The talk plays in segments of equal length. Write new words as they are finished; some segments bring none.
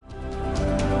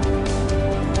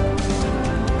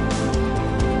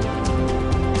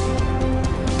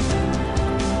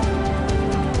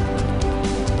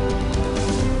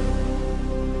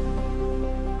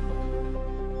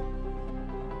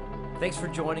Thanks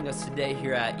for joining us today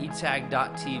here at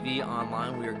etag.tv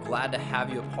online. We are glad to have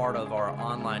you a part of our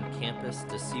online campus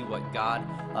to see what God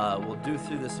will do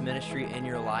through this ministry in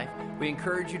your life. We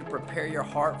encourage you to prepare your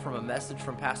heart from a message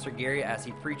from Pastor Gary as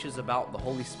he preaches about the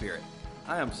Holy Spirit.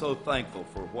 I am so thankful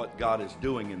for what God is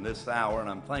doing in this hour, and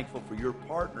I'm thankful for your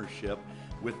partnership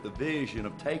with the vision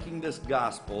of taking this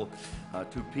gospel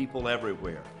to people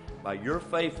everywhere. By your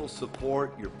faithful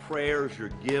support, your prayers, your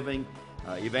giving,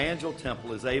 Evangel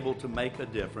Temple is able to make a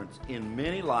difference in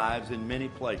many lives in many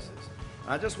places.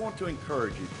 I just want to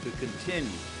encourage you to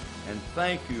continue and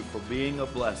thank you for being a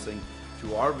blessing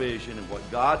to our vision and what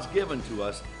God's given to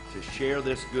us to share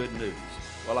this good news.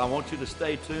 Well, I want you to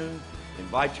stay tuned,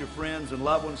 invite your friends and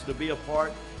loved ones to be a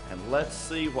part, and let's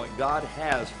see what God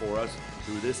has for us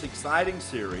through this exciting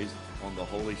series on the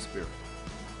Holy Spirit.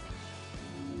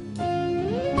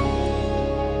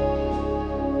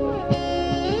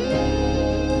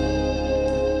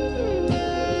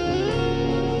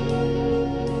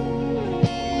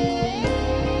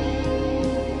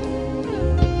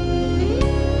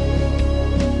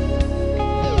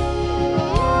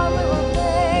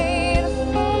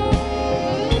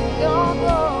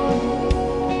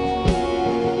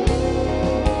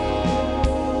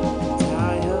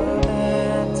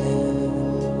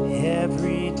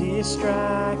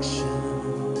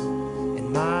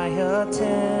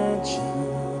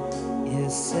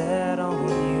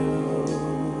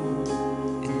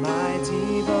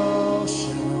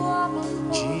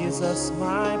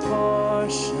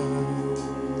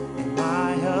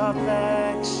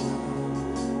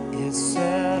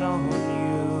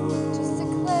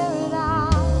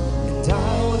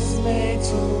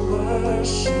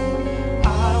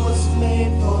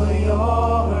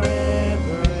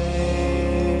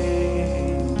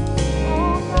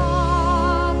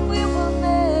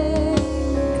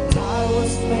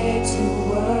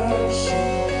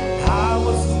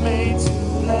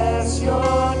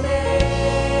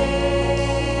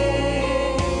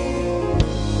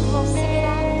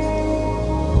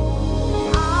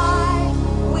 I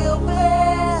will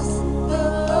bless the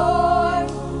Lord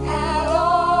at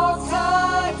all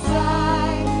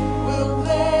times.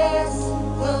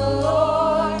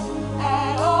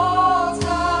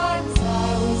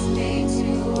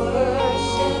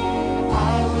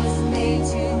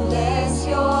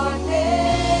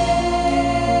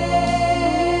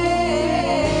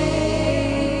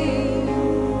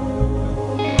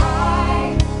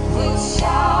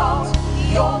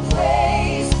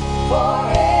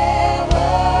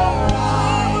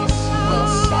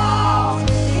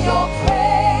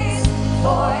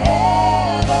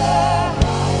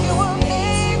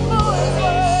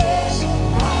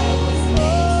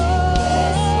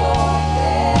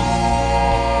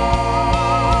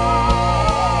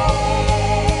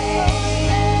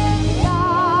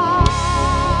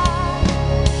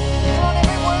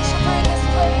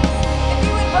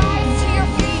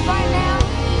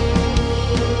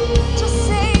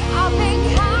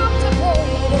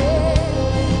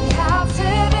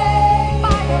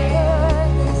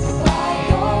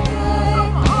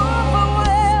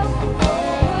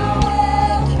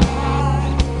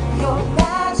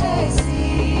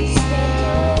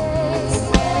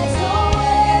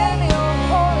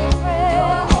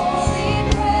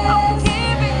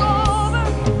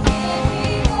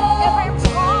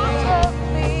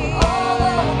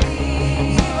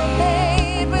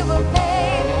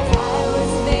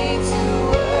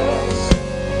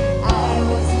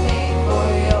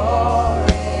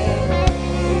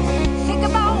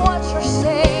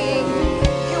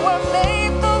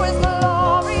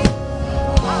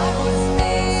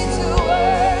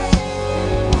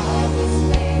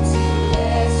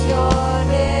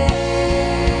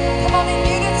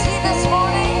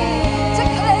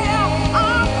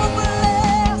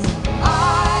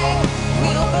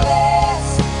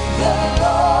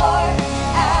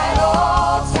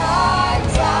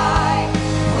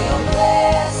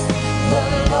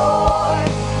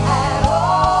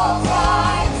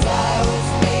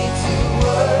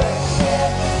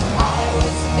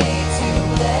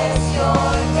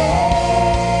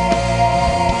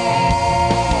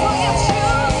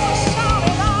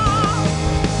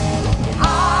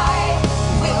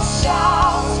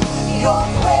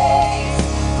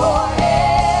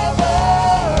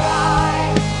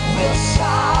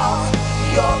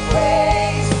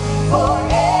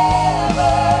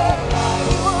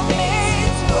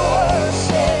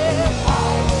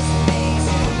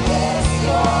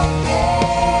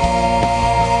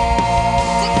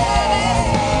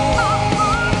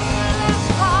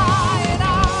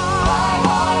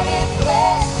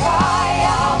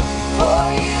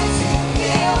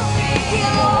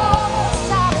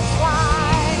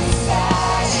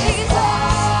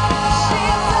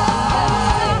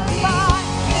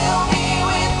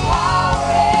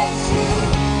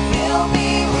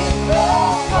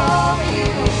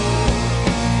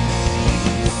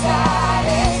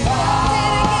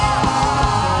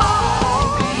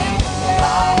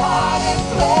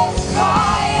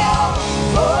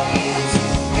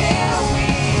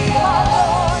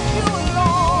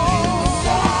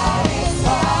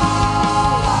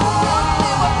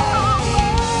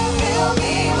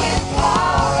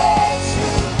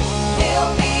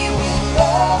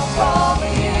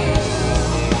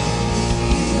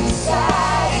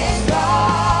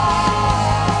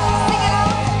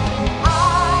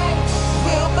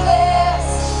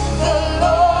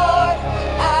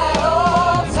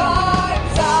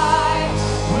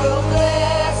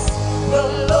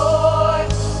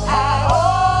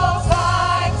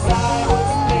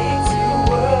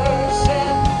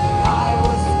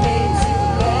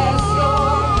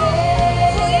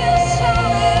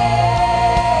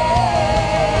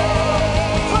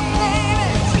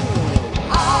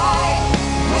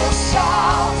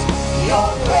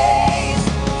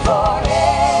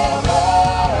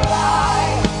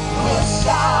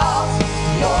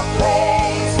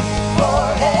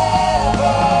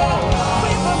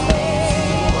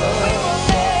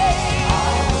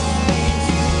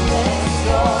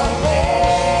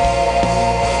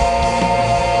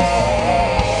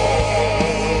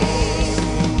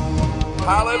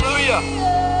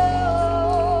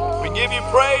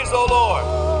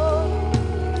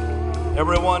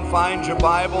 Everyone, find your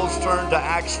Bibles, turn to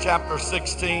Acts chapter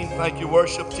 16. Thank you,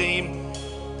 worship team.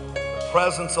 The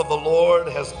presence of the Lord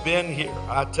has been here.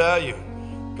 I tell you,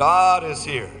 God is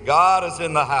here. God is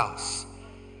in the house.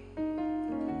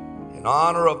 In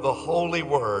honor of the holy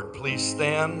word, please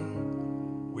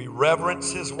stand. We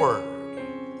reverence his word.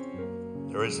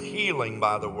 There is healing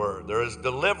by the word. There is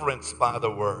deliverance by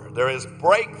the word. There is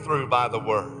breakthrough by the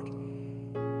word.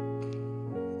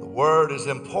 The word is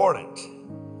important.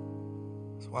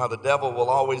 That's why the devil will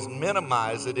always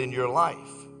minimize it in your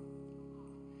life.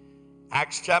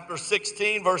 Acts chapter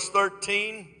 16, verse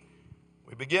 13.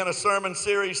 We begin a sermon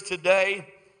series today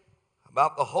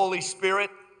about the Holy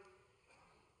Spirit,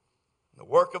 the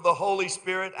work of the Holy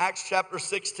Spirit. Acts chapter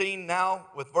 16 now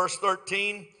with verse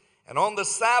 13. And on the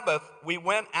Sabbath, we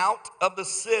went out of the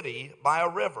city by a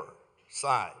river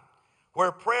side,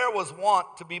 where prayer was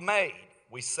wont to be made.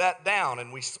 We sat down,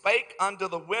 and we spake unto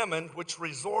the women which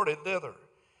resorted thither.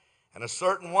 And a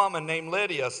certain woman named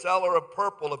Lydia, a seller of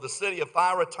purple of the city of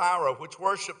Thyatira, which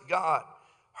worshiped God,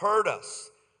 heard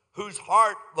us, whose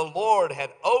heart the Lord had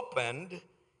opened,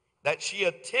 that she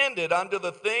attended unto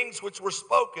the things which were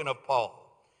spoken of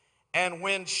Paul. And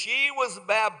when she was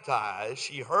baptized,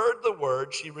 she heard the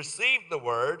word, she received the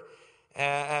word,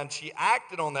 and she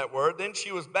acted on that word. Then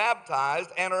she was baptized,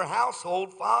 and her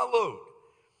household followed.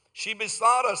 She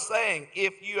besought us, saying,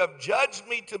 if you have judged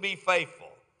me to be faithful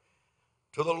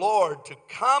to the Lord, to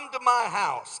come to my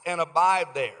house and abide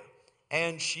there.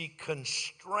 And she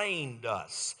constrained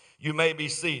us. You may be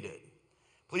seated.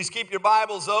 Please keep your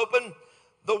Bibles open.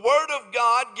 The Word of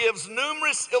God gives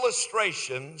numerous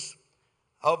illustrations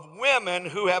of women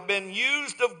who have been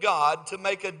used of God to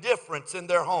make a difference in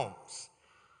their homes,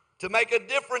 to make a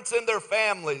difference in their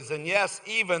families, and yes,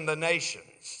 even the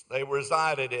nations they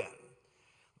resided in.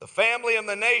 The family and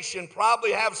the nation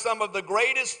probably have some of the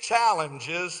greatest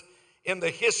challenges in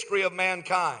the history of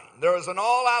mankind. There is an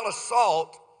all-out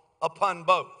assault upon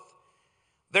both.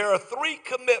 There are three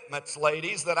commitments,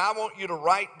 ladies, that I want you to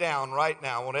write down right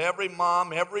now. I want every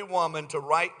mom, every woman to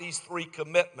write these three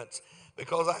commitments,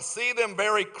 because I see them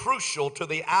very crucial to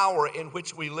the hour in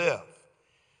which we live.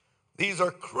 These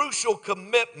are crucial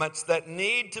commitments that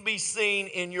need to be seen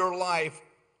in your life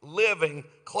living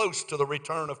close to the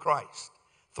return of Christ.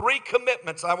 Three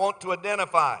commitments I want to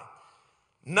identify.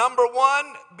 Number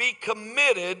one, be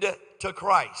committed to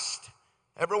Christ.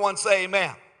 Everyone say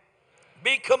amen.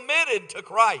 Be committed to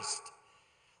Christ.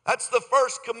 That's the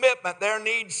first commitment. There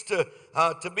needs to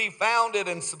be founded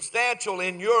and substantial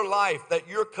in your life, that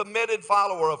you're a committed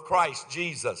follower of Christ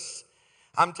Jesus.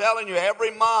 I'm telling you,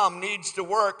 every mom needs to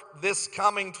work this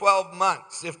coming 12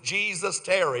 months, if Jesus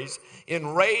tarries, in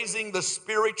raising the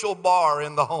spiritual bar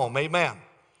in the home. Amen.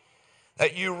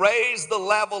 That you raise the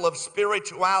level of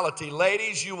spirituality.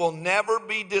 Ladies, you will never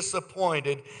be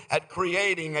disappointed at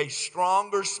creating a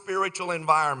stronger spiritual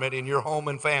environment in your home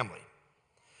and family.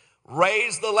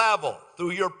 Raise the level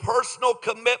through your personal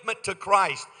commitment to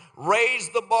Christ. Raise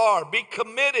the bar. Be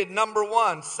committed, number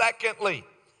one. Secondly,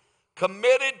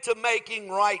 committed to making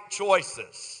right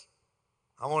choices.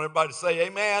 I want everybody to say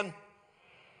amen.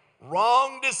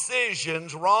 Wrong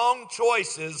decisions, wrong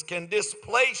choices can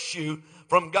displace you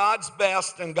from God's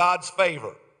best and God's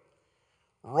favor.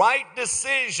 Right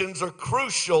decisions are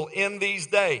crucial in these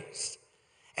days.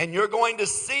 And you're going to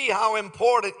see how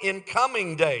important in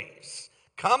coming days,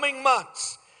 coming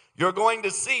months, you're going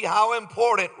to see how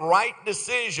important right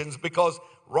decisions, because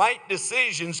right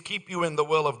decisions keep you in the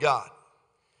will of God.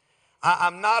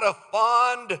 I'm not a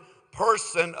fond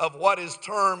person of what is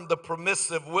termed the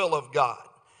permissive will of God.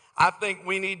 I think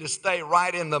we need to stay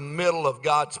right in the middle of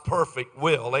God's perfect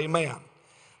will. Amen.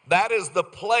 That is the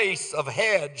place of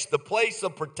hedge, the place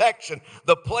of protection,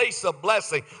 the place of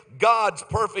blessing. God's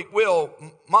perfect will.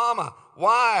 Mama,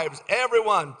 wives,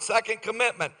 everyone. Second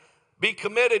commitment, be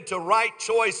committed to right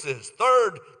choices.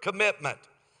 Third commitment,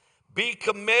 be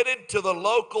committed to the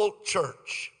local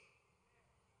church.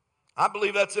 I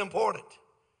believe that's important.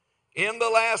 In the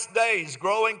last days,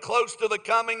 growing close to the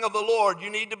coming of the Lord, you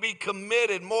need to be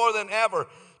committed more than ever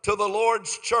to the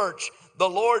Lord's church. The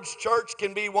Lord's church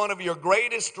can be one of your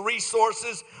greatest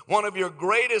resources, one of your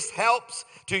greatest helps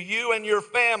to you and your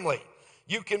family.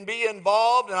 You can be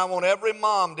involved, and I want every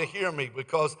mom to hear me,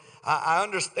 because I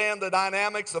understand the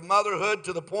dynamics of motherhood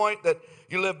to the point that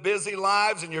you live busy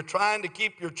lives and you're trying to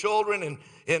keep your children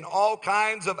in all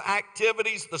kinds of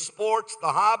activities, the sports, the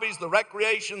hobbies, the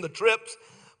recreation, the trips,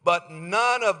 but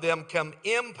none of them can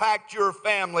impact your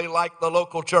family like the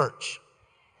local church.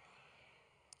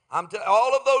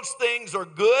 All of those things are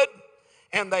good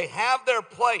and they have their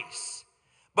place,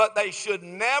 but they should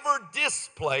never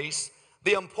displace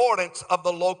the importance of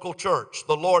the local church,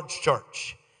 the Lord's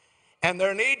church. And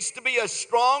there needs to be a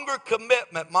stronger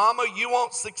commitment. Mama, you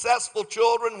want successful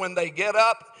children when they get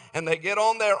up and they get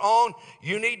on their own.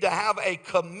 You need to have a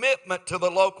commitment to the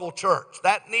local church.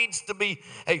 That needs to be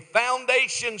a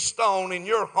foundation stone in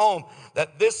your home,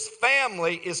 that this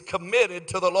family is committed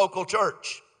to the local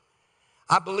church.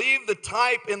 I believe the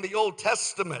type in the Old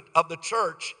Testament of the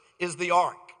church is the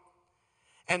ark.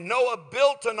 And Noah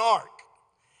built an ark,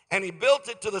 and he built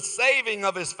it to the saving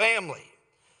of his family.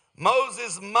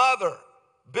 Moses' mother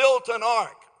built an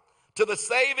ark to the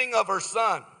saving of her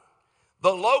son.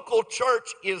 The local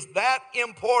church is that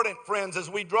important, friends, as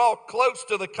we draw close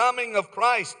to the coming of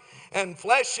Christ. And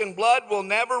flesh and blood will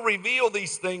never reveal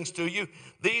these things to you.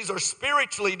 These are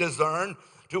spiritually discerned,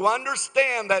 to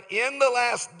understand that in the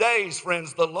last days,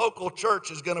 friends, the local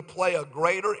church is going to play a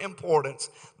greater importance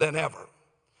than ever.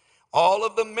 All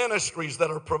of the ministries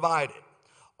that are provided,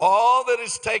 all that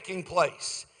is taking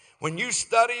place. When you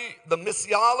study the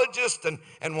missiologist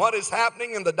and what is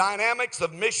happening in the dynamics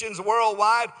of missions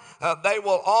worldwide, they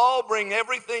will all bring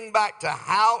everything back to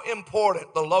how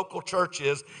important the local church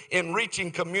is in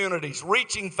reaching communities,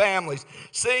 reaching families,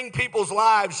 seeing people's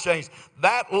lives change.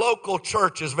 That local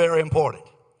church is very important.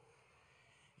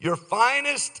 Your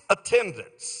finest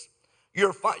attendance,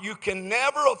 you can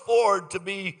never afford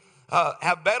to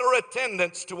have better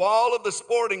attendance to all of the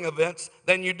sporting events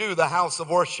than you do the house of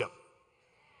worship.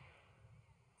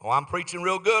 Oh, I'm preaching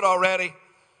real good already.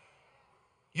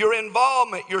 Your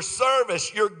involvement, your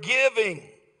service, your giving,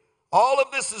 all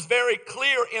of this is very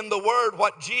clear in the Word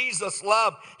what Jesus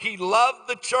loved. He loved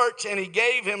the church and he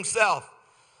gave himself.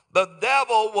 The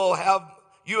devil will have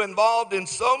you involved in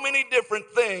so many different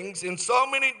things, in so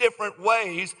many different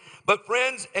ways. But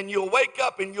friends, and you'll wake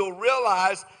up and you'll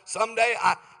realize someday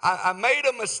I made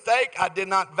a mistake. I did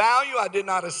not value, I did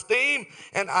not esteem,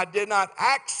 and I did not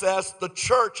access the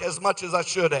church as much as I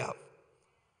should have.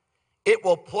 It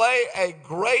will play a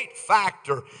great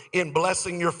factor in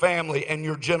blessing your family and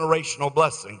your generational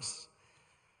blessings.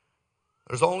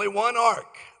 There's only one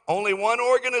ark, only one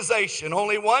organization,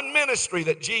 only one ministry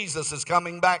that Jesus is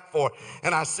coming back for.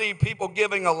 And I see people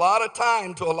giving a lot of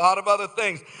time to a lot of other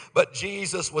things, but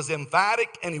Jesus was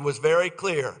emphatic and he was very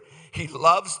clear. He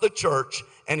loves the church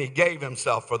and he gave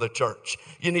himself for the church.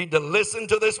 You need to listen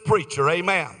to this preacher,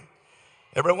 amen.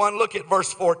 Everyone look at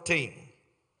verse 14.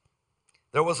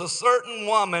 There was a certain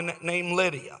woman named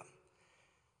Lydia.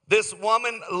 This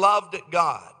woman loved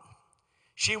God.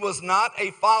 She was not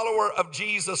a follower of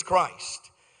Jesus Christ.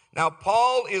 Now,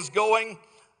 Paul is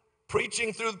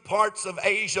preaching through parts of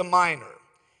Asia Minor.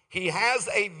 He has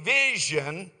a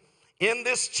vision in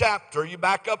this chapter. You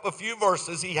back up a few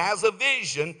verses. He has a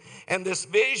vision, and this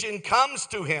vision comes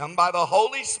to him by the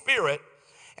Holy Spirit.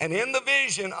 And in the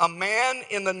vision, a man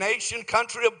in the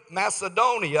country of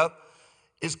Macedonia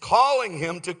is calling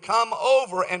him to come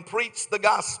over and preach the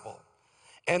gospel.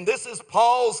 And this is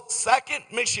Paul's second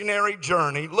missionary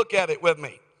journey. Look at it with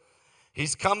me.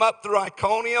 He's come up through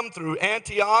Iconium, through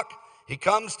Antioch. He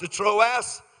comes to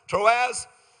Troas,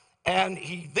 and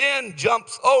he then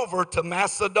jumps over to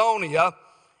Macedonia.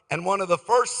 And one of the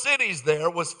first cities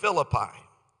there was Philippi.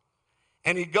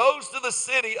 And he goes to the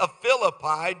city of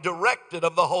Philippi, directed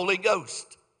of the Holy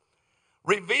Ghost,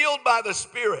 revealed by the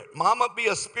Spirit. Mama, be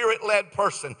a Spirit-led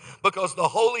person, because the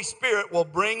Holy Spirit will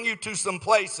bring you to some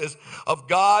places of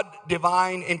God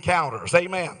divine encounters.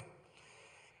 Amen.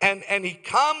 And he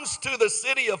comes to the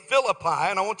city of Philippi,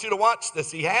 and I want you to watch this.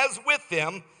 He has with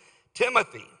him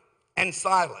Timothy and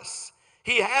Silas.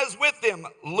 He has with him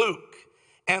Luke.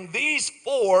 And these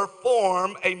four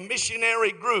form a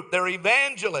missionary group. They're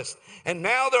evangelists. And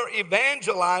now they're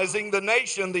evangelizing the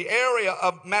nation, the area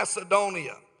of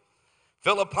Macedonia.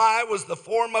 Philippi was the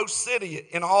foremost city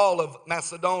in all of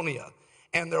Macedonia,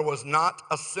 and there was not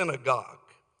a synagogue.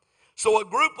 So a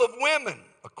group of women,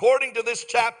 according to this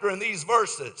chapter and these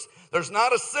verses, there's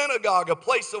not a synagogue, a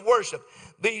place of worship.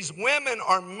 These women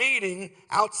are meeting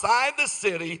outside the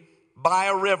city by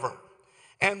a river,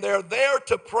 and they're there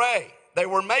to pray. They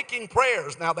were making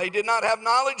prayers. Now, they did not have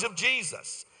knowledge of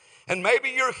Jesus. And maybe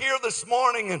you're here this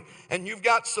morning and you've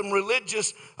got some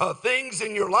religious things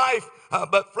in your life,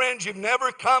 but friends, you've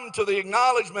never come to the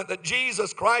acknowledgement that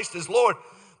Jesus Christ is Lord.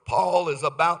 Paul is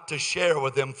about to share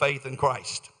with them faith in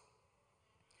Christ.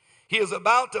 He is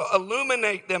about to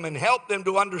illuminate them and help them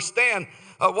to understand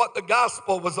what the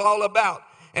gospel was all about.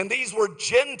 And these were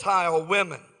Gentile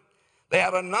women. They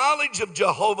had a knowledge of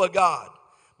Jehovah God,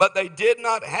 but they did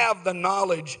not have the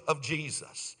knowledge of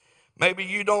Jesus. Maybe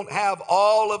you don't have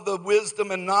all of the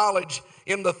wisdom and knowledge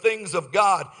in the things of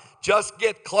God. Just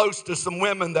get close to some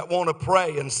women that want to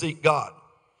pray and seek God.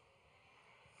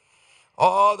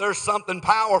 Oh, there's something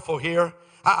powerful here.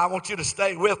 I want you to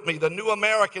stay with me. The New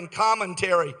American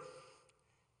Commentary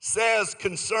says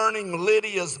concerning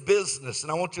Lydia's business,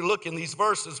 and I want you to look in these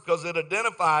verses because it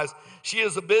identifies she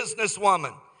is a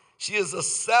businesswoman. She is a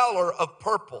seller of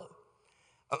purple.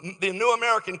 The New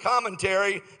American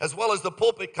Commentary, as well as the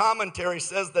Pulpit Commentary,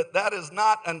 says that that is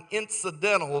not an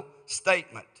incidental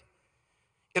statement.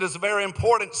 It is a very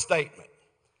important statement.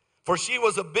 For she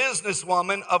was a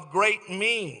businesswoman of great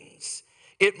means.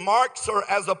 It marks her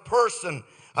as a person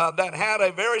that had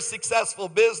a very successful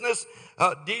business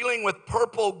dealing with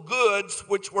purple goods,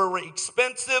 which were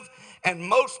expensive and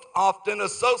most often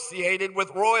associated with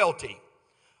royalty.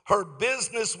 Her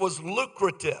business was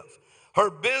lucrative. Her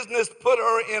business put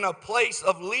her in a place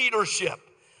of leadership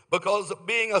because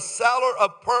being a seller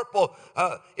of purple,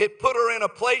 it put her in a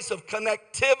place of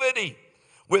connectivity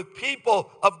with people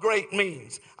of great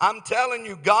means. I'm telling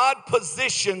you, God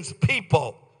positions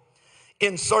people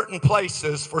in certain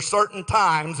places for certain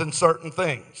times and certain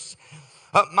things.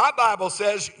 My Bible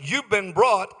says you've been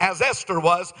brought, as Esther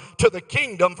was, to the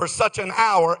kingdom for such an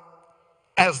hour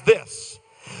as this.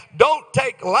 Don't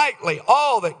take lightly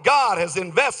all that God has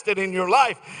invested in your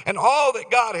life and all that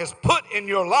God has put in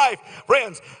your life.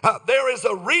 Friends, there is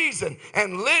a reason,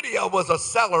 and Lydia was a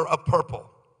seller of purple.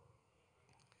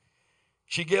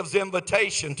 She gives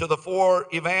invitation to the 4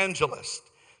 evangelists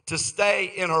to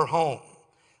stay in her home.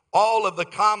 All of the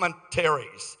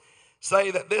commentaries say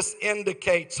that this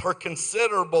indicates her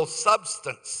considerable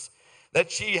substance, that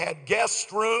she had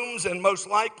guest rooms and most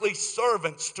likely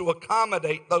servants to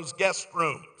accommodate those guest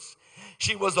rooms.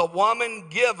 She was a woman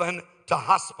given to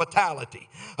hospitality.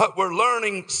 We're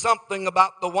learning something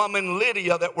about the woman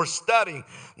Lydia that we're studying.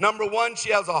 Number one,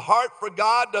 she has a heart for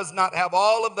God, does not have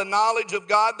all of the knowledge of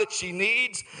God that she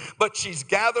needs, but she's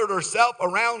gathered herself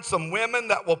around some women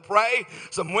that will pray,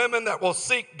 some women that will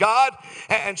seek God,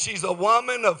 and she's a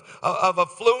woman of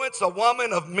affluence, a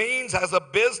woman of means, has a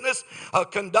business,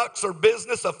 conducts her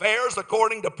business affairs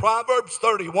according to Proverbs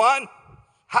 31.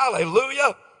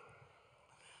 Hallelujah.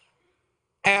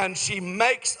 And she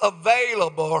makes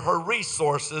available her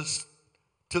resources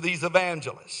to these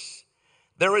evangelists.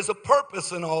 There is a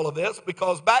purpose in all of this,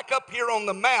 because back up here on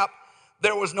the map,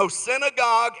 there was no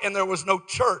synagogue and there was no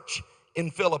church in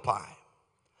Philippi.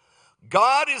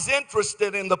 God is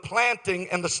interested in the planting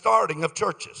and the starting of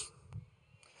churches.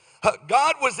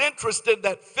 God was interested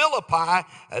that Philippi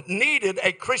needed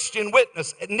a Christian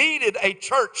witness. It needed a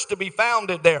church to be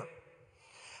founded there.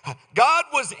 God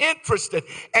was interested,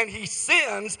 and he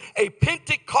sends a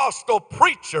Pentecostal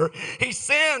preacher. He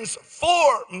sends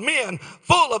 4 men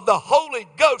full of the Holy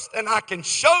Ghost, and I can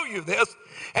show you this.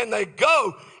 And they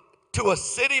go to a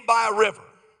city by a river.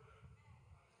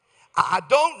 I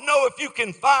don't know if you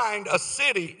can find a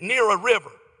city near a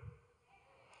river,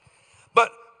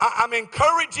 but I'm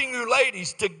encouraging you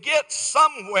ladies to get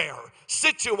somewhere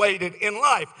situated in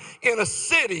life in a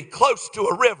city close to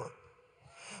a river.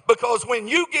 Because when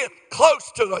you get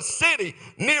close to a city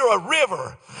near a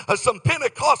river, some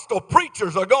Pentecostal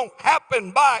preachers are going to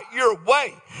happen by your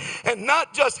way. And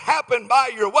not just happen by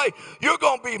your way, you're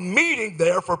going to be meeting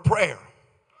there for prayer.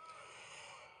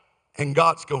 And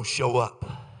God's going to show up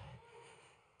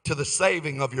to the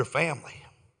saving of your family.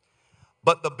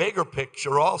 But the bigger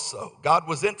picture also, God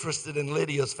was interested in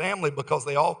Lydia's family because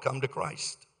they all come to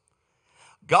Christ.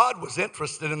 God was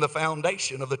interested in the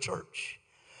foundation of the church.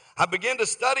 I began to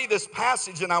study this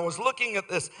passage, and I was looking at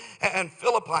this and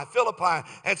Philippi.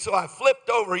 And so I flipped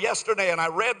over yesterday and I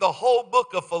read the whole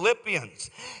book of Philippians.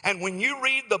 And when you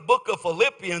read the book of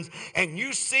Philippians and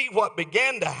you see what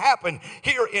began to happen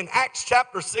here in Acts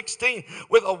chapter 16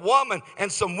 with a woman and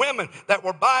some women that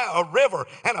were by a river,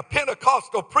 and a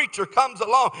Pentecostal preacher comes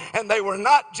along, and they were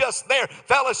not just there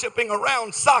fellowshipping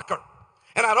around soccer.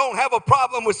 And I don't have a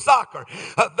problem with soccer.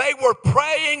 They were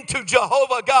praying to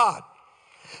Jehovah God.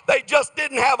 They just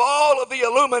didn't have all of the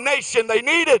illumination they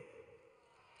needed.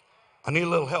 I need a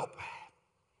little help.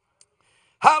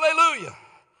 Hallelujah.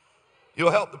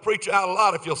 You'll help the preacher out a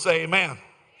lot if you'll say amen.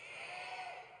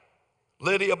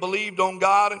 Lydia believed on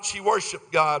God and she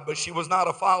worshiped God, but she was not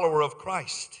a follower of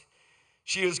Christ.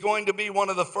 She is going to be one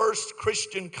of the first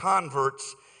Christian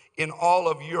converts in all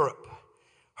of Europe.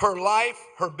 Her life,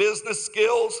 her business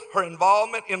skills, her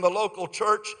involvement in the local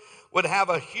church would have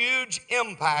a huge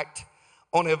impact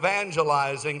on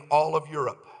evangelizing all of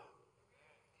Europe.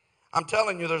 I'm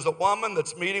telling you, there's a woman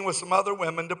that's meeting with some other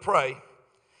women to pray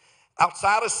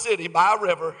outside a city by a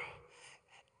river,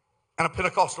 and a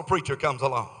Pentecostal preacher comes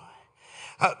along.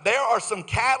 There are some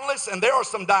catalysts and there are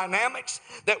some dynamics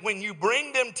that when you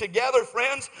bring them together,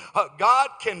 friends, God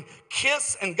can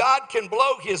kiss and God can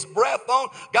blow his breath on.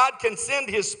 God can send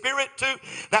his spirit to,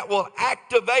 that will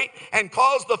activate and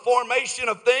cause the formation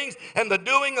of things and the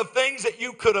doing of things that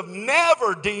you could have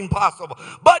never deemed possible.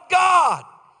 But God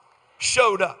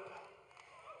showed up.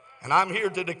 And I'm here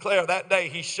to declare that day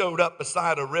he showed up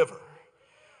beside a river.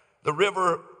 The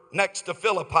river next to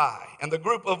Philippi, and the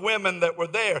group of women that were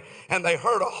there, and they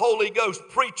heard a Holy Ghost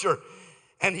preacher,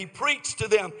 and he preached to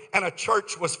them, and a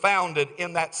church was founded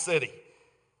in that city.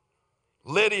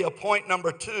 Lydia, point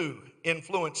number 2,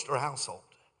 influenced her household.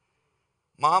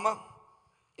 Mama,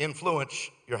 influence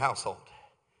your household.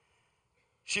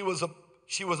 She was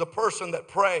a person that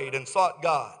prayed and sought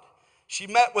God. She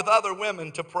met with other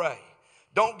women to pray.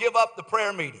 Don't give up the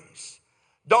prayer meetings.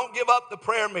 Don't give up the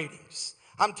prayer meetings.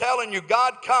 I'm telling you,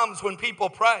 God comes when people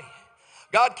pray.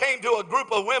 God came to a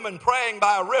group of women praying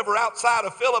by a river outside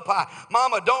of Philippi.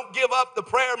 Mama, don't give up the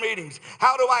prayer meetings.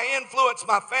 How do I influence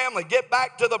my family? Get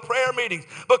back to the prayer meetings,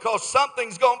 because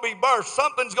something's going to be birthed.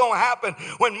 Something's going to happen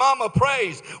when Mama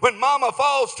prays, when Mama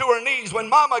falls to her knees, when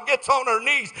Mama gets on her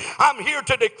knees. I'm here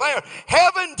to declare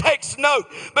heaven takes note,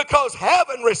 because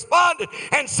heaven responded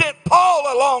and sent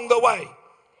Paul along the way.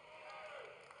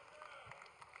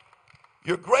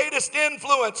 Your greatest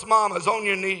influence, Mama, is on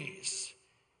your knees.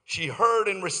 She heard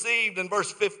and received in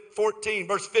verse 14.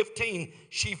 Verse 15,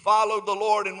 she followed the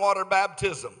Lord in water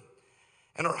baptism.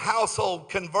 And her household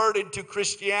converted to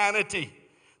Christianity.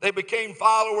 They became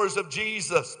followers of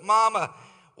Jesus. Mama,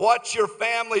 watch your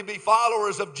family be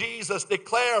followers of Jesus.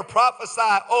 Declare, prophesy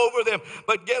over them.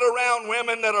 But get around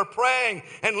women that are praying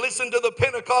and listen to the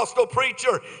Pentecostal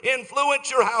preacher. Influence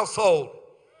your household.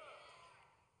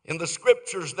 In the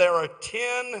scriptures, there are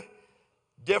 10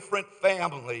 different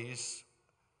families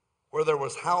where there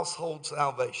was household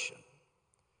salvation.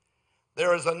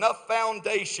 There is enough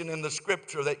foundation in the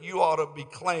scripture that you ought to be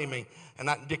claiming and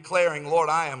not declaring, Lord,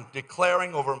 I am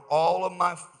declaring over all of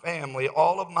my family,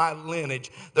 all of my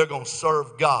lineage, they're going to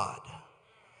serve God.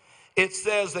 It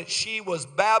says that she was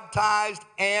baptized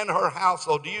and her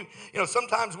household. You know,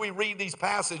 sometimes we read these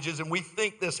passages and we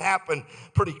think this happened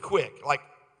pretty quick, like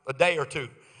a day or two.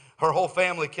 Her whole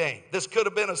family came. This could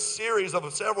have been a series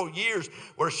of several years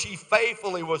where she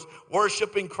faithfully was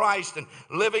worshiping Christ and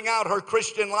living out her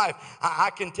Christian life. I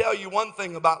can tell you one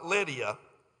thing about Lydia.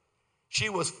 She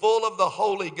was full of the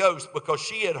Holy Ghost because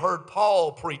she had heard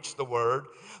Paul preach the word.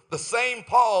 The same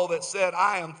Paul that said,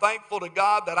 I am thankful to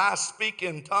God that I speak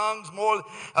in tongues more.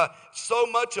 So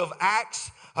much of Acts,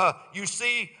 you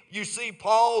see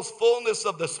Paul's fullness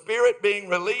of the Spirit being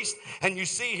released, and you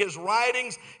see his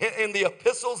writings in the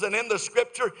epistles and in the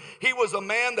scripture. He was a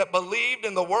man that believed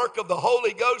in the work of the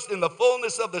Holy Ghost in the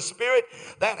fullness of the Spirit.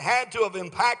 That had to have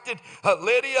impacted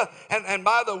Lydia, and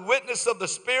by the witness of the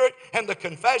Spirit and the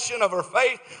confession of her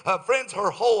faith, friends, her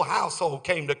whole household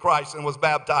came to Christ and was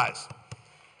baptized.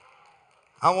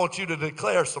 I want you to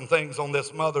declare some things on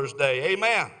this Mother's Day.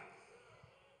 Amen.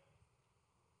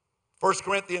 1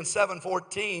 Corinthians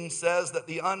 7:14 says that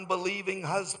the unbelieving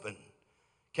husband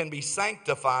can be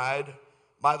sanctified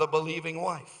by the believing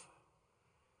wife.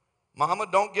 Mama,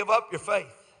 don't give up your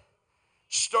faith.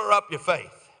 Stir up your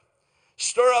faith.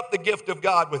 Stir up the gift of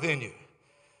God within you.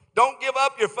 Don't give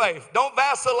up your faith. Don't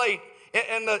vacillate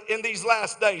in these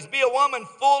last days. Be a woman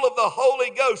full of the Holy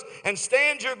Ghost and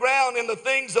stand your ground in the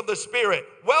things of the Spirit.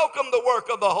 Welcome the work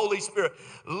of the Holy Spirit.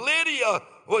 Lydia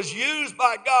was used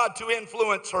by God to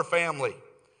influence her family.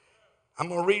 I'm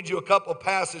going to read you a couple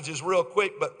passages real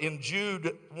quick, but in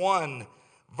Jude 1,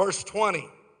 verse 20,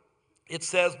 it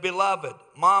says, Beloved,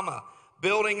 Mama,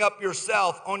 building up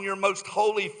yourself on your most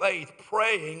holy faith,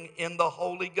 praying in the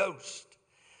Holy Ghost.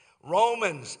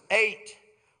 Romans 8,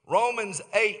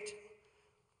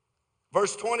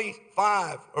 verse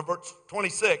 25 or verse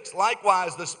 26,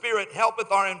 likewise the Spirit helpeth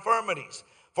our infirmities.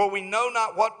 For we know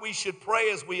not what we should pray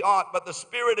as we ought, but the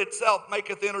Spirit itself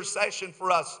maketh intercession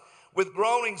for us with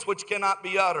groanings which cannot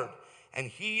be uttered. And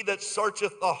he that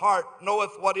searcheth the heart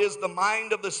knoweth what is the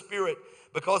mind of the Spirit,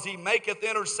 because he maketh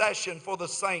intercession for the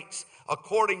saints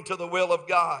according to the will of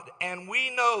God. And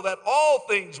we know that all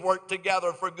things work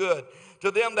together for good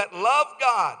to them that love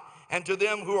God and to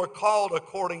them who are called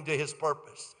according to his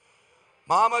purpose.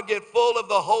 Mama, get full of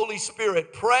the Holy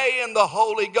Spirit. Pray in the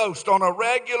Holy Ghost on a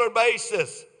regular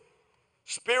basis.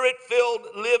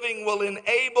 Spirit-filled living will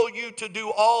enable you to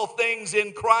do all things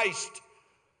in Christ.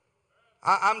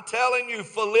 I'm telling you,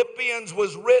 Philippians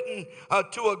was written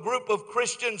to a group of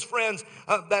Christians, friends,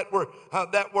 that were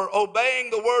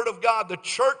obeying the Word of God. The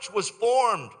church was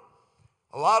formed.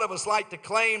 A lot of us like to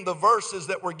claim the verses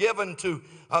that were given to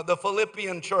the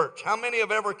Philippian church. How many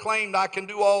have ever claimed, I can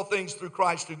do all things through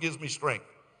Christ who gives me strength?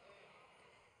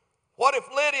 What if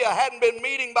Lydia hadn't been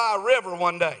meeting by a river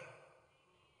one day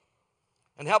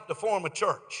and helped to form a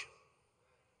church?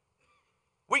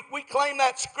 We claim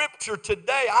that scripture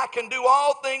today. I can do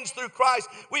all things through Christ.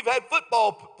 We've had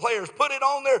football players put it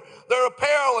on their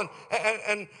apparel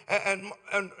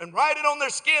and write it on their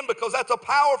skin because that's a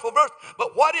powerful verse.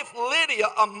 But what if Lydia,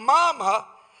 a mama,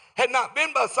 had not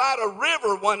been beside a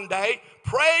river one day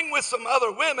praying with some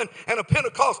other women and a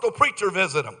Pentecostal preacher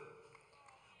visit them?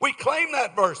 We claim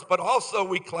that verse, but also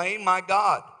we claim, my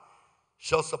God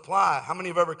shall supply. How many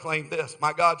have ever claimed this?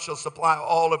 My God shall supply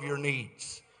all of your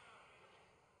needs.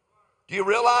 Do you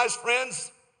realize,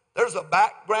 friends, there's a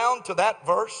background to that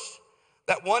verse?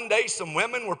 That one day some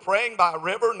women were praying by a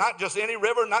river, not just any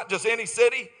river, not just any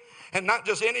city, and not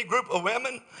just any group of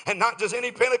women, and not just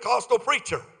any Pentecostal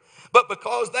preacher. But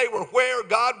because they were where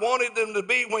God wanted them to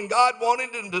be, when God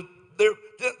wanted them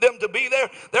to be there,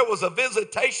 there was a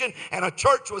visitation and a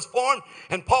church was formed.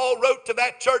 And Paul wrote to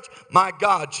that church, my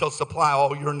God shall supply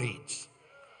all your needs.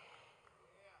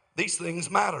 These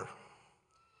things matter.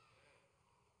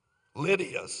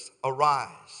 Lydia's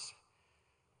arise.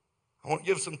 I want to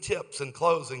give some tips in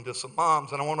closing to some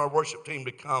moms, and I want our worship team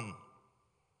to come.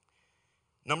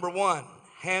 Number one,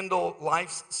 handle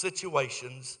life's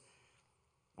situations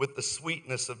with the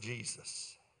sweetness of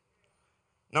Jesus.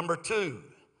 Number two,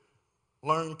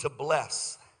 learn to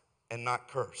bless and not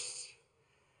curse.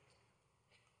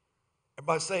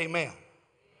 Everybody say amen.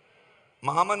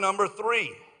 Mama, number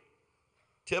three,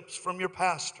 tips from your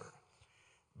pastor.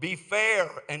 Be fair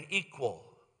and equal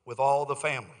with all the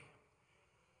family.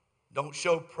 Don't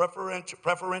show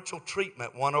preferential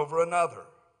treatment one over another.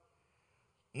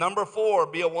 Number four,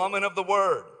 be a woman of the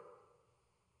word.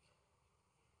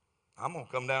 I'm going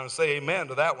to come down and say amen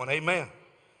to that one. Amen.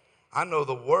 I know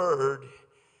the word,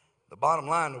 the bottom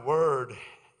line, the word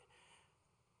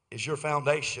is your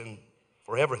foundation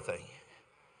for everything.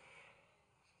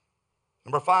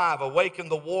 Number five, awaken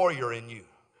the warrior in you.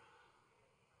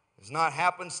 It's not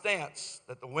happenstance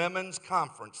that the women's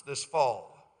conference this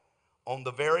fall, on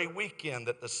the very weekend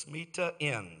that the Smita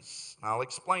ends, and I'll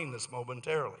explain this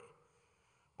momentarily,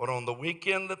 but on the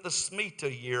weekend that the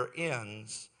Smita year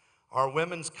ends, our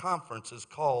women's conference is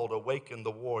called Awaken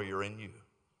the Warrior in You.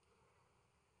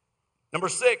 Number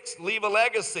six, leave a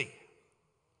legacy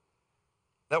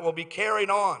that will be carried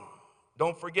on.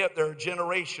 Don't forget there are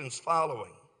generations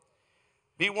following.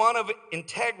 Be one of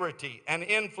integrity and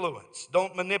influence.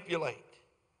 Don't manipulate.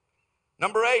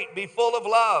 Number eight, be full of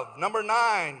love. Number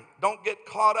nine, don't get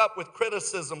caught up with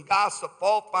criticism, gossip,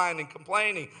 fault finding,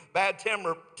 complaining, bad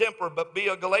temper, but be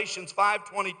a Galatians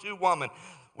 5:22 woman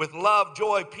with love,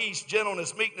 joy, peace,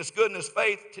 gentleness, meekness, goodness,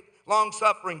 faith,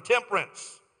 long-suffering,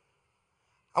 temperance.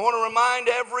 I want to remind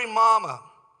every mama,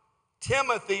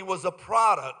 Timothy was a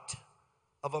product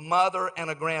of a mother and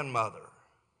a grandmother.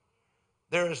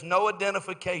 There is no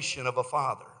identification of a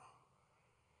father.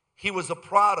 He was a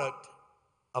product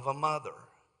of a mother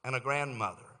and a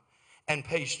grandmother and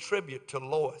pays tribute to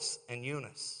Lois and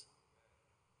Eunice.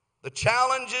 The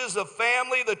challenges of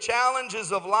family, the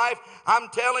challenges of life, I'm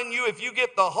telling you, if you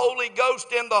get the Holy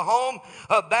Ghost in the home,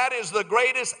 that is the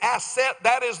greatest asset.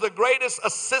 That is the greatest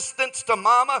assistance to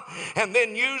mama. And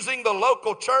then using the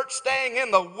local church, staying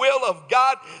in the will of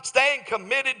God, staying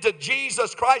committed to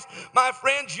Jesus Christ. My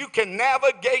friends, you can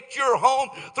navigate your home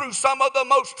through some of the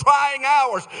most trying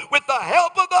hours with the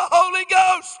help of the Holy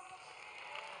Ghost.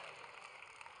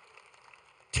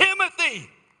 Timothy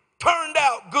turned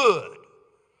out good.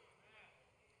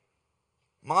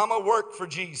 Mama, work for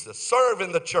Jesus. Serve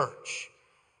in the church.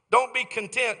 Don't be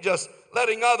content just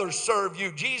letting others serve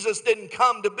you. Jesus didn't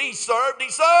come to be served.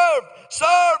 He served.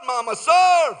 Serve, mama,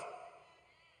 serve.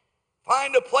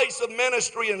 Find a place of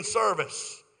ministry and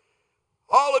service.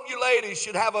 All of you ladies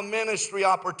should have a ministry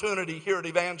opportunity here at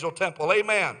Evangel Temple.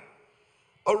 Amen.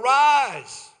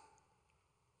 Arise.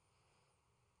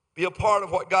 Be a part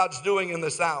of what God's doing in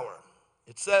this hour.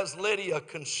 It says Lydia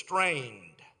constrained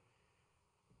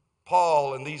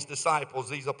Paul and these disciples,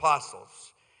 these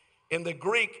apostles. In the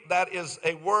Greek, that is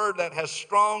a word that has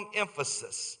strong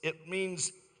emphasis. It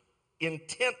means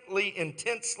intently,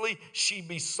 intensely, she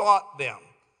besought them.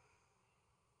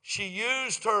 She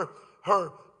used her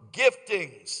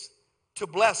giftings to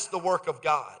bless the work of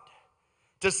God,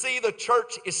 to see the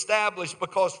church established,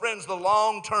 because, friends, the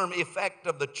long-term effect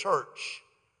of the church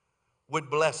would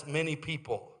bless many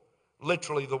people,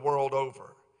 literally the world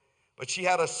over. But she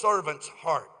had a servant's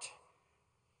heart.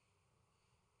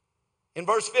 In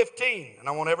verse 15, and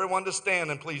I want everyone to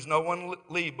stand, and please no one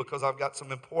leave because I've got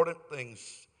some important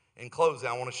things in closing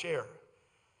I want to share.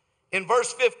 In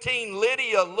verse 15,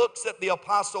 Lydia looks at the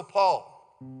Apostle Paul.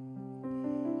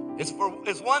 It's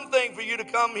one thing for you to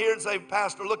come here and say,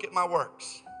 Pastor, look at my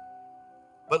works.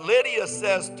 But Lydia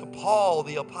says to Paul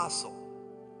the Apostle,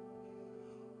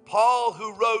 Paul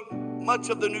who wrote much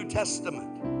of the New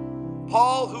Testament,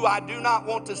 Paul who I do not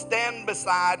want to stand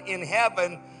beside in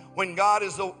heaven when God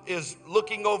is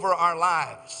looking over our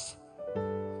lives.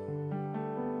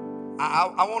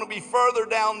 I want to be further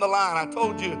down the line. I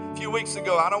told you a few weeks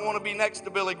ago, I don't want to be next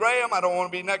to Billy Graham. I don't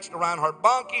want to be next to Reinhard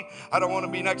Bonnke. I don't want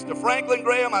to be next to Franklin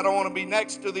Graham. I don't want to be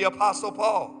next to the Apostle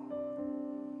Paul.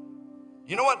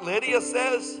 You know what Lydia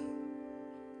says?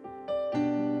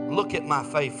 Look at my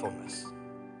faithfulness.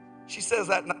 She says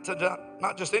that to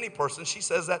not just any person. She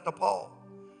says that to Paul.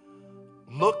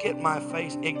 Look at my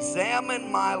face.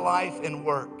 Examine my life and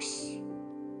works.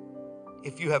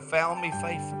 If you have found me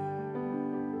faithful.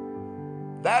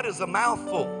 That is a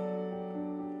mouthful.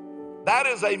 That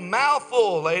is a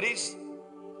mouthful, ladies.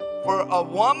 For a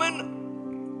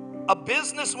woman, a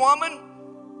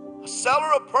businesswoman, a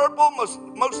seller of purple,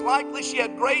 most likely she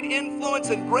had great influence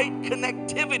and great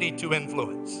connectivity to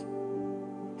influence.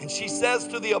 And she says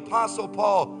to the Apostle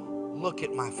Paul, look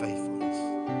at my faithfulness.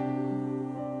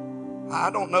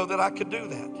 I don't know that I could do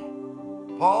that.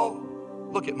 Paul,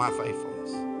 look at my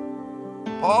faithfulness.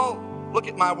 Paul, look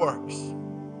at my works.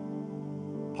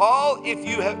 Paul, if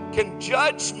you can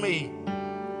judge me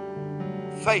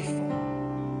faithful.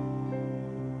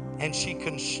 And she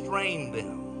constrained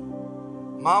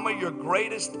them. Mama, your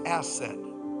greatest asset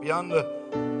beyond the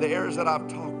areas that I've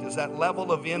talked is that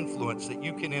level of influence that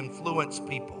you can influence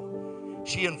people.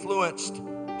 She influenced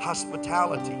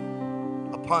hospitality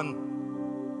upon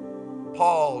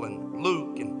Paul and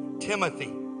Luke and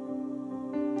Timothy.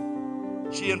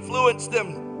 She influenced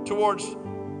them towards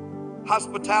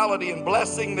hospitality and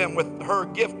blessing them with her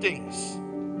giftings.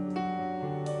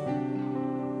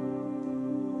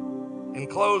 In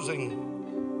closing,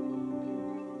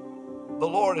 the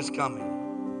Lord is coming.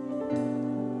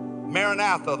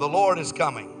 Maranatha, the Lord is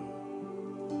coming.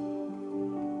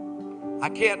 I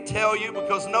can't tell you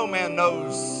because no man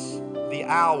knows the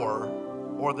hour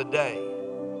or the day.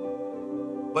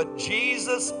 But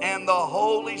Jesus and the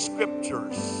Holy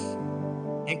Scriptures,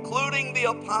 including the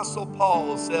Apostle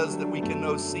Paul, says that we can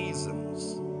know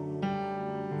seasons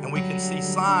and we can see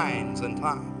signs and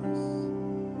times.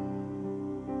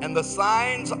 And the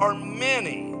signs are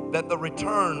many that the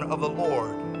return of the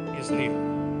Lord is near.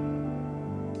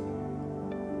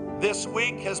 This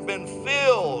week has been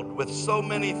filled with so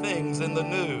many things in the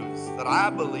news that I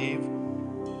believe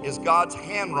is God's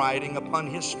handwriting upon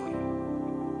history.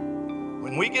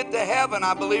 When we get to heaven,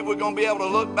 I believe we're going to be able to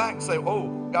look back and say, oh,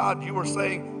 God, you were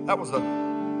saying that was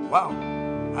wow,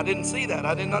 I didn't see that.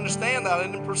 I didn't understand that. I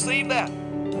didn't perceive that.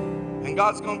 And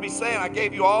God's going to be saying, I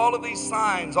gave you all of these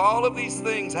signs, all of these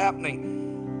things happening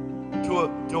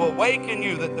to awaken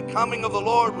you that the coming of the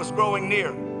Lord was growing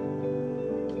near.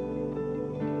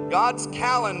 God's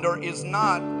calendar is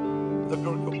not the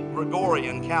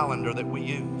Gregorian calendar that we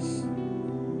use.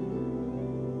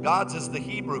 God's is the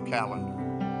Hebrew calendar.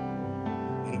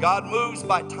 And God moves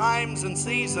by times and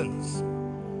seasons.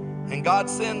 And God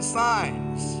sends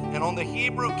signs. And on the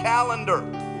Hebrew calendar,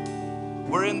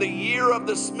 we're in the year of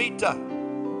the Shemitah.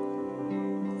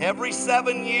 Every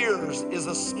 7 years is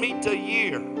a Shemitah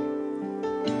year.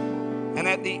 And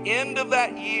at the end of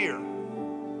that year,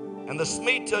 and the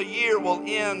Shemitah year will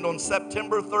end on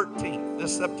September 13th,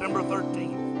 this September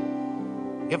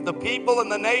 13th. If the people in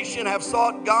the nation have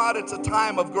sought God, it's a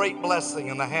time of great blessing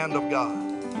in the hand of God.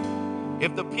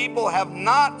 If the people have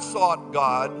not sought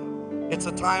God, it's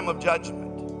a time of judgment.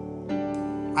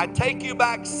 I take you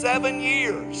back 7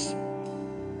 years.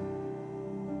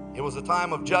 It was a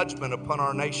time of judgment upon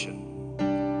our nation.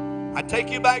 I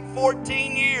take you back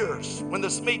 14 years when the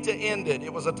Shemitah ended.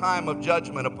 It was a time of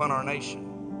judgment upon our nation.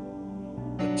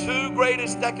 The two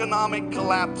greatest economic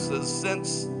collapses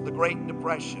since the Great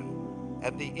Depression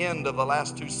at the end of the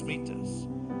last two Shemitahs.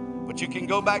 But you can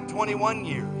go back 21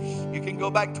 years. You can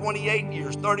go back 28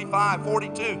 years, 35,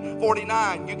 42,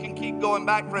 49. You can keep going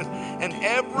back, friends. And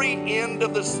every end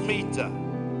of the Shemitah,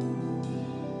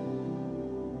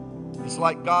 it's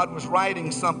like God was writing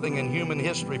something in human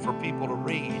history for people to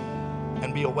read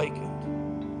and be awakened.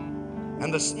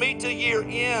 And the Shemitah year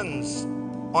ends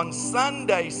on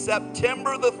Sunday,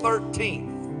 September the 13th.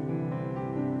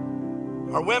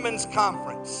 Our women's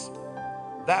conference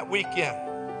that weekend.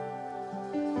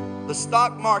 The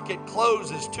stock market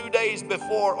closes 2 days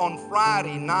before on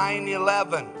Friday,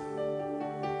 9/11.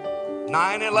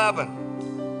 9/11.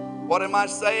 What am I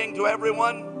saying to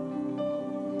everyone?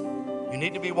 You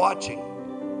need to be watching.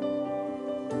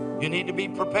 You need to be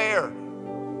prepared.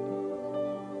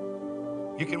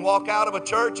 You can walk out of a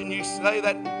church and you say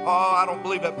that, oh, I don't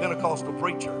believe that Pentecostal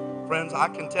preacher. Friends, I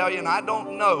can tell you, and I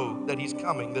don't know that he's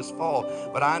coming this fall,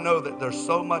 but I know that there's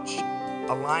so much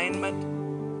alignment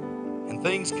and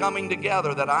things coming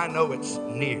together that I know it's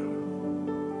near.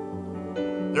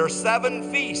 There are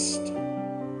 7 feasts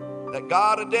that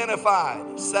God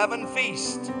identified, 7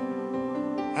 feasts.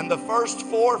 And the first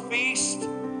 4 feasts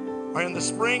are in the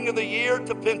spring of the year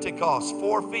to Pentecost,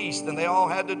 4 feasts, and they all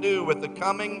had to do with the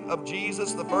coming of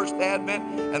Jesus, the first advent,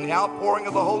 and the outpouring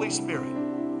of the Holy Spirit.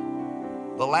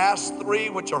 The last 3,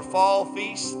 which are fall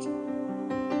feasts,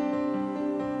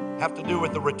 have to do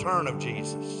with the return of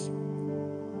Jesus,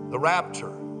 the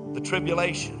rapture, the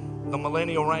tribulation, the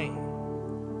millennial reign.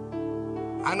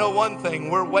 I know one thing,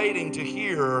 we're waiting to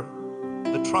hear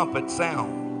the trumpet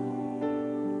sound.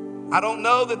 I don't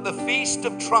know that the Feast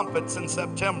of Trumpets in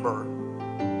September,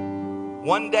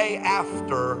 one day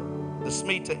after the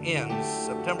Shemitah ends,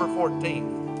 September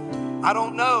 14th, I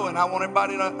don't know, and I want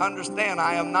everybody to understand,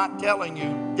 I am not telling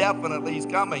you definitely he's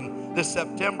coming this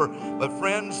September, but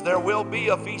friends, there will be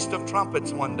a Feast of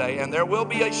Trumpets one day, and there will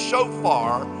be a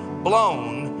shofar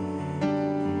blown,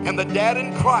 and the dead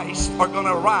in Christ are going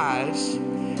to rise,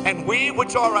 and we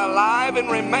which are alive and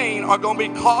remain are going to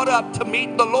be caught up to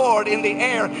meet the Lord in the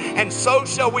air, and so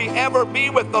shall we ever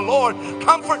be with the Lord.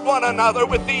 Comfort one another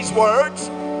with these words.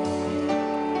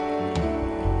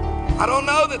 I don't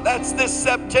know that that's this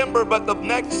September, but the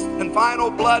next and final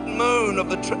blood moon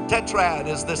of the Tetrad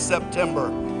is this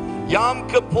September. Yom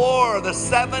Kippur, the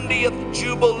 70th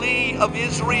Jubilee of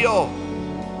Israel.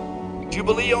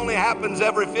 Jubilee only happens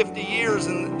every 50 years,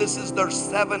 and this is their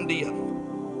 70th.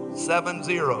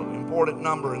 70, important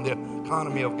number in the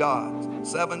economy of God.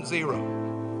 70.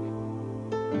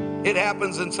 It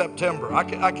happens in September. I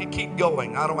could keep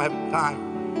going. I don't have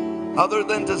time. Other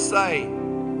than to say,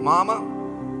 Mama,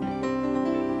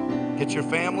 get your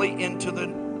family into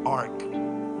the ark,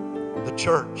 the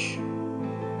church.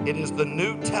 It is the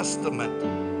New Testament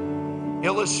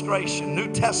illustration, New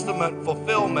Testament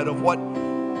fulfillment of what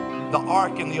the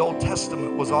ark in the Old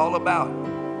Testament was all about.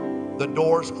 The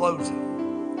doors closing.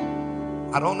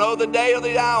 I don't know the day or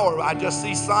the hour. I just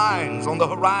see signs on the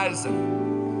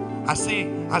horizon. I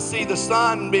see the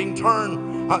sun being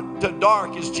turned to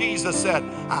dark, as Jesus said.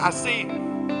 I see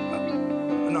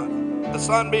the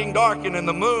sun being darkened and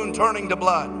the moon turning to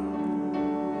blood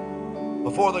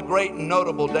before the great and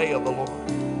notable day of the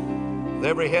Lord. With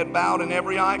every head bowed and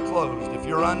every eye closed. If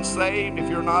you're unsaved, if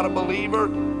you're not a believer,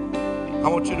 I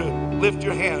want you to lift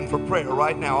your hand for prayer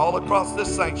right now all across this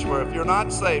sanctuary. If you're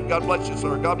not saved, God bless you,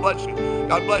 sir. God bless you.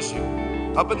 God bless you.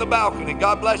 Up in the balcony,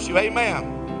 God bless you. Amen.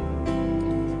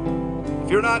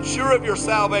 If you're not sure of your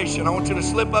salvation, I want you to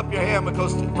slip up your hand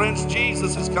because, friends,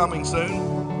 Jesus is coming soon.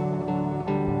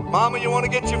 Mama, you want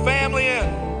to get your family in?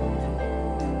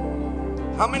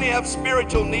 How many have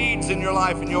spiritual needs in your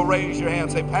life? And you'll raise your hand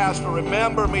and say, Pastor,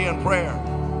 remember me in prayer.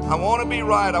 I want to be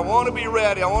right. I want to be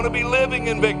ready. I want to be living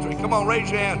in victory. Come on, raise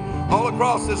your hand all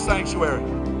across this sanctuary.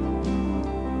 I'm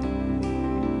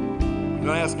going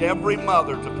to ask every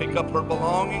mother to pick up her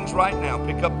belongings right now.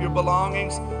 Pick up your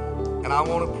belongings, and I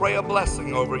want to pray a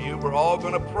blessing over you. We're all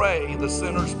going to pray the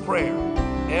sinner's prayer.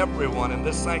 Everyone in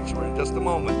this sanctuary in just a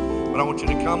moment. But I want you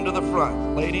to come to the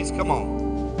front. Ladies, come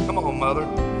on. Come on, mother.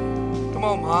 Come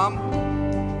on, mom.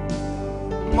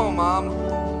 Come on, mom.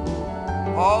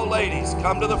 All ladies,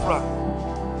 come to the front.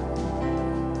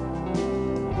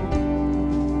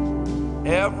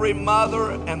 Every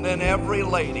mother and then every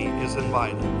lady is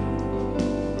invited.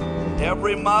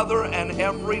 Every mother and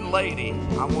every lady,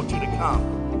 I want you to come.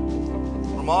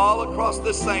 From all across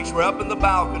this sanctuary, up in the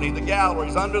balcony, the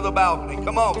galleries, under the balcony.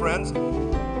 Come on, friends.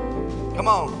 Come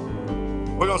on.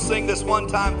 We're going to sing this one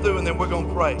time through and then we're going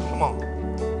to pray. Come on.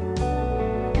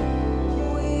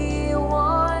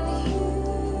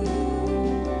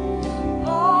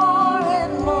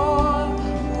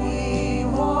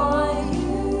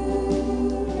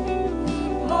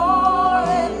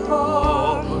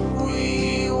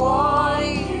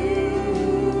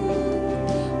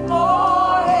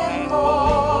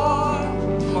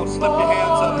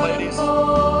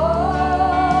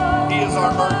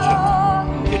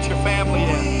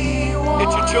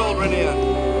 Children in.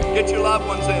 Get your loved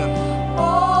ones in.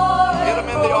 Get them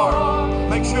in the ark.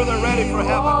 Make sure they're ready for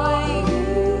heaven.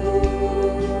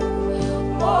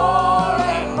 More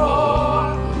and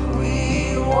more,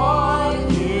 we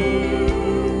want you.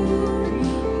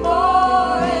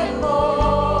 More and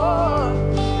more,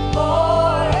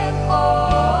 more and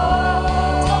more.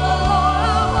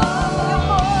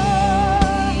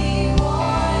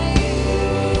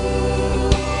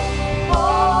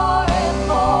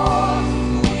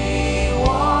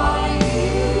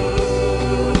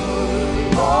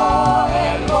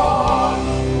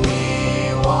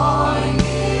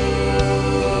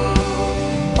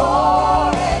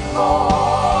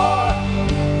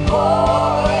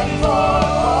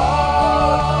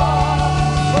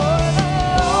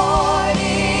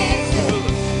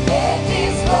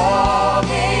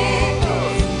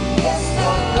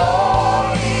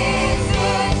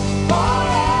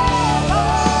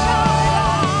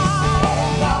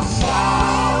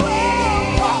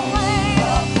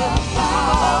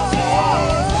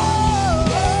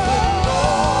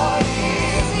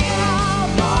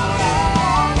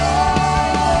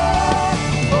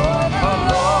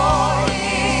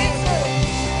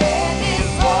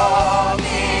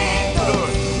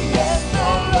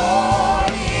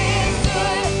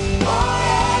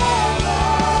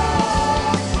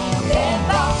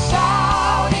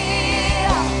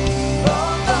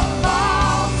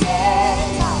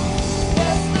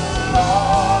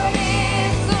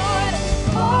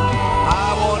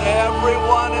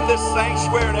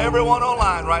 Square and everyone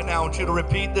online right now, I want you to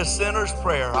repeat this sinner's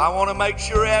prayer. I want to make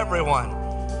sure everyone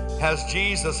has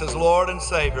Jesus as Lord and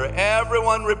Savior.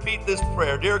 Everyone repeat this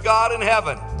prayer. Dear God in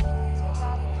heaven,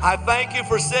 I thank you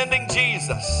for sending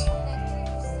Jesus.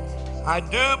 I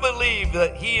do believe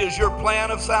that He is your plan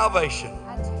of salvation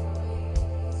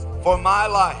for my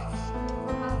life.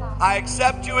 I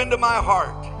accept you into my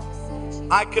heart.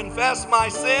 I confess my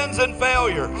sins and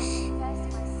failures,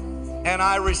 and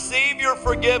I receive your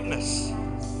forgiveness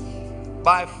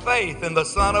by faith in the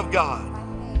Son of God.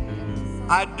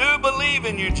 I do believe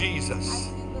in you, Jesus,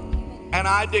 and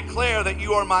I declare that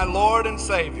you are my Lord and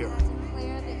Savior.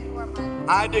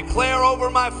 I declare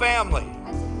over my family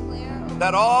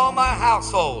that all my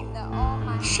household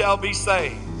shall be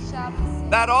saved,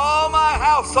 that all my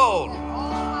household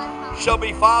shall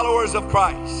be followers of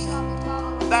Christ,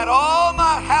 that all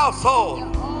my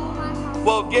household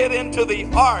will get into the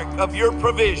ark of your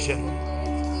provision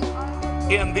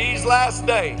in these last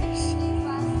days.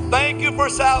 Thank you for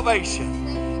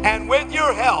salvation, and with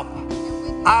your help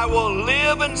I will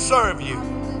live and serve you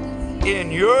in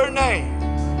your name.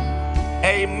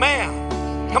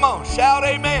 Amen. Come on, shout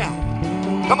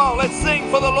amen. Come on, let's sing,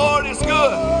 for the Lord is good.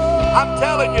 I'm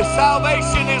telling you,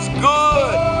 salvation is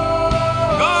good.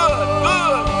 Good,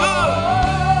 good, good,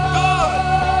 good.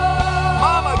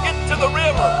 Mama, get to the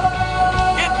river.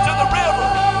 Get to the river.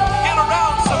 Get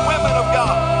around some women of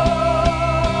God.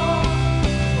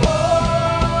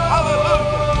 Hallelujah.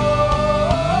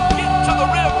 Get to the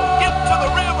river. Get to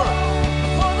the river.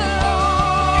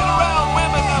 Get around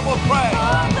women that will pray.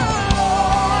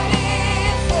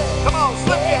 Come on,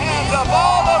 slip your hands up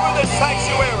all over this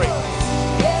sanctuary.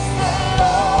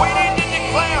 We need to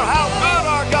declare how good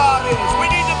our God is. We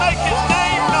need to make His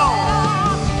name known.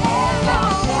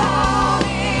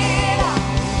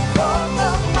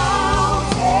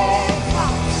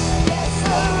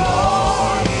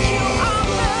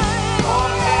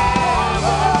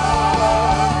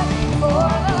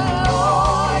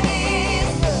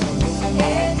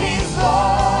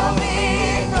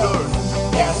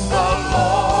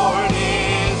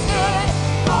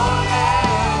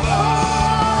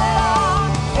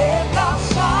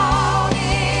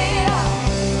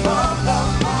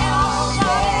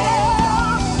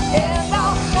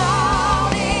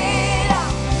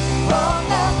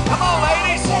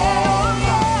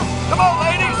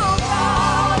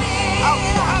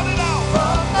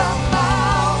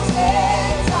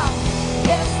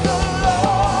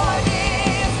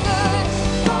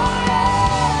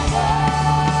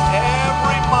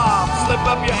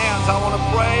 Up your hands. I want to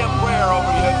pray a prayer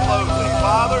over you in closing.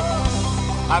 Father,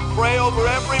 I pray over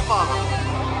every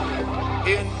mom.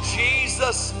 In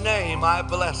Jesus' name, I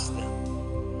bless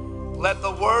them. Let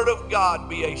the Word of God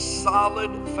be a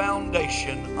solid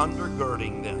foundation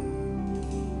undergirding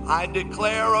them. I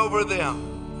declare over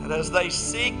them that as they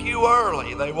seek you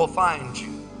early, they will find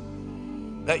you.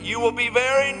 That you will be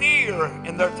very near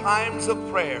in their times of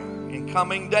prayer in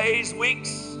coming days,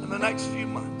 weeks, and the next few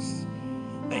months.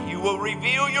 That you will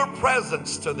reveal your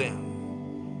presence to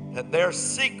them, that their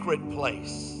secret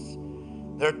place,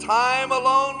 their time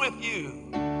alone with you,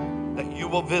 that you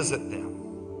will visit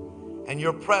them and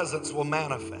your presence will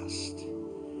manifest.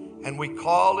 And we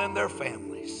call in their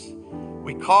families,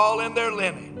 we call in their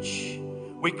lineage,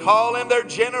 we call in their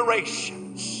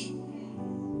generations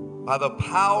by the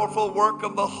powerful work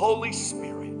of the Holy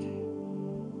Spirit.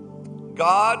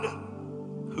 God,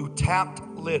 who tapped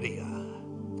Lydia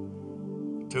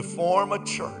to form a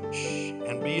church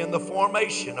and be in the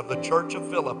formation of the church of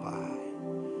Philippi,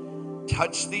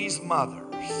 touch these mothers.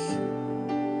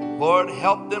 Lord,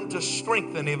 help them to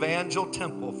strengthen Evangel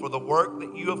Temple for the work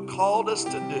that you have called us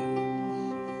to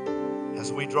do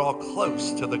as we draw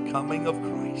close to the coming of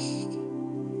Christ.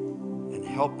 And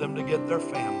help them to get their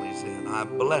families in. I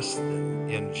bless them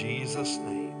in Jesus'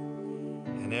 name.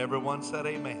 And everyone said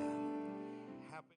amen.